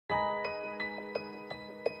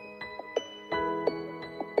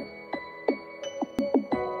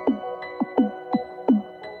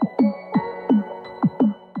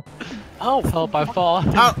Oh, Help, I fall.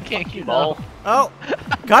 Ow. Can't keep ball. Oh,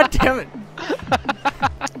 god damn it!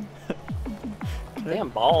 Damn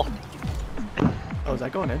ball. Oh, is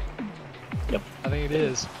that going in? Yep. I think it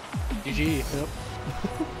is. GG. Yep.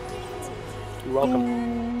 You're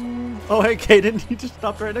welcome. Oh, hey, Caden, you just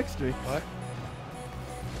stopped right next to me. What?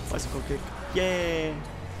 Bicycle kick. Yay!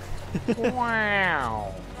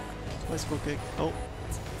 Wow. Bicycle kick. Oh,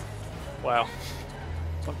 Wow.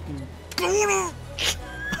 fucking.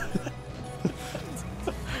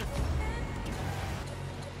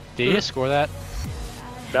 Did you score that?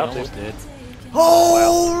 About You almost to. did.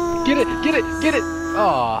 Oh! Get it! Get it! Get it!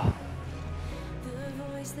 Aw.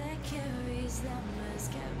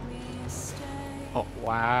 Oh,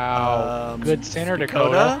 Wow. Good center,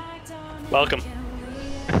 Dakota. Welcome.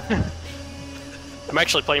 I'm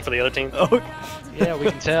actually playing for the other team. Oh, Yeah, we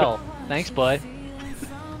can tell. Thanks, bud.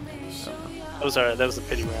 That was a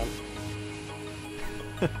pity round.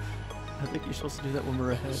 I think you're supposed to do that when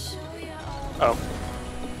we're ahead. Oh.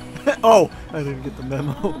 Oh, I didn't get the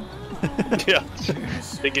memo. Yeah.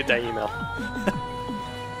 Didn't get that email.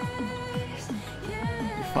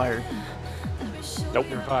 You're fired. Nope.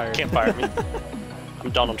 You're fired. Can't fire me. I'm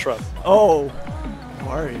Donald Trump. Oh, how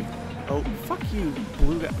are you? Oh, fuck you,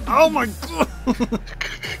 blue guy. Oh my god!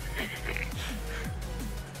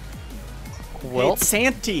 Well, It's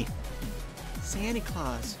Santa. Santa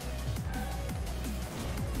Claus.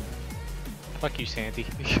 fuck you, Santy.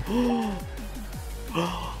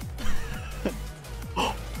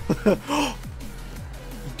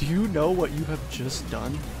 Do you know what you have just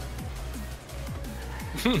done?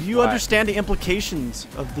 Do you What? understand the implications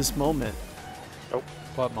of this moment?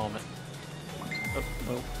 What moment? Oh,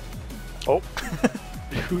 oh. Oh.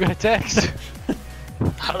 Who got a text?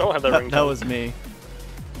 I don't have that ring. That was me.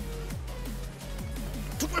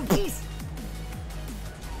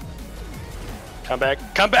 Come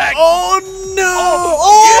back. Come back! Oh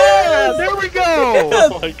no! Yeah, there we go. Oh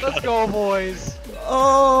my Let's god. go, boys.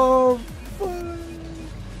 Oh!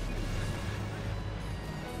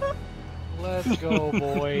 Fuck. Let's go,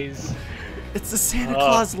 boys. It's the Santa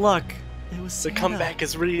Claus luck. It was The Santa. comeback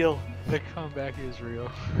is real. The comeback is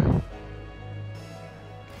real. It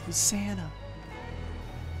was Santa.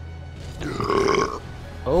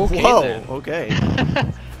 Okay Whoa. then. Okay.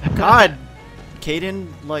 God, Caden,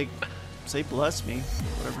 like, say bless me,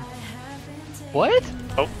 whatever. What?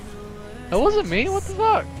 Oh. That wasn't me. What the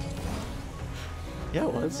fuck? Yeah,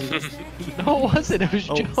 it was. No, it wasn't. It was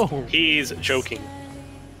Oh. Joe. He's joking.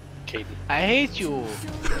 Caden. I hate you.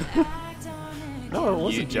 No, it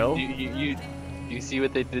wasn't Joe. You see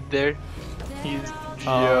what they did there? He's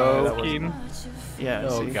Oh, that joking. Yeah.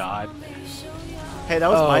 Oh see? God. Hey, that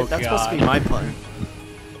was Oh, my. That's supposed to be God. my pun.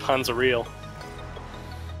 Puns are real.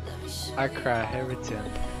 I cry every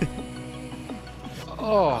time.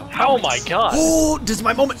 Oh. Oh my god. Oh, this is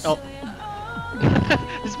my moment. Oh,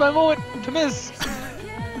 It's my moment to miss.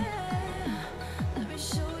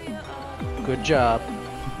 Good job.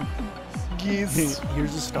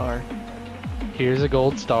 here's a star. Here's a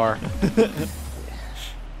gold star.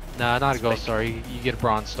 Nah, not a gold star. You get a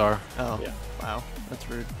bronze star. Oh, Yeah. wow, that's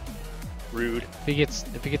rude. Rude. If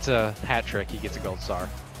he gets a hat trick, he gets a gold star.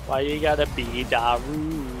 Why you gotta be da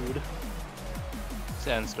rude?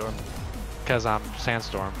 Sandstorm. Cause I'm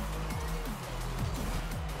Sandstorm.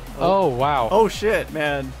 Oh wow. Oh shit,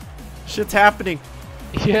 man, shit's happening.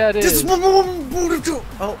 Yeah, it is.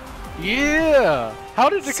 Oh, Yeah. How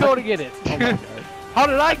did Dakota get it? oh my god, How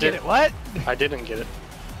did I did. get it? What? I didn't get it.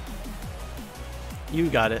 you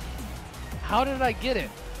got it. How did I get it?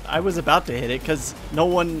 I was about to hit it because no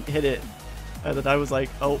one hit it, and then I was like,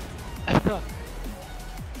 oh,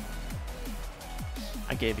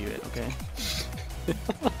 I gave you it. Okay.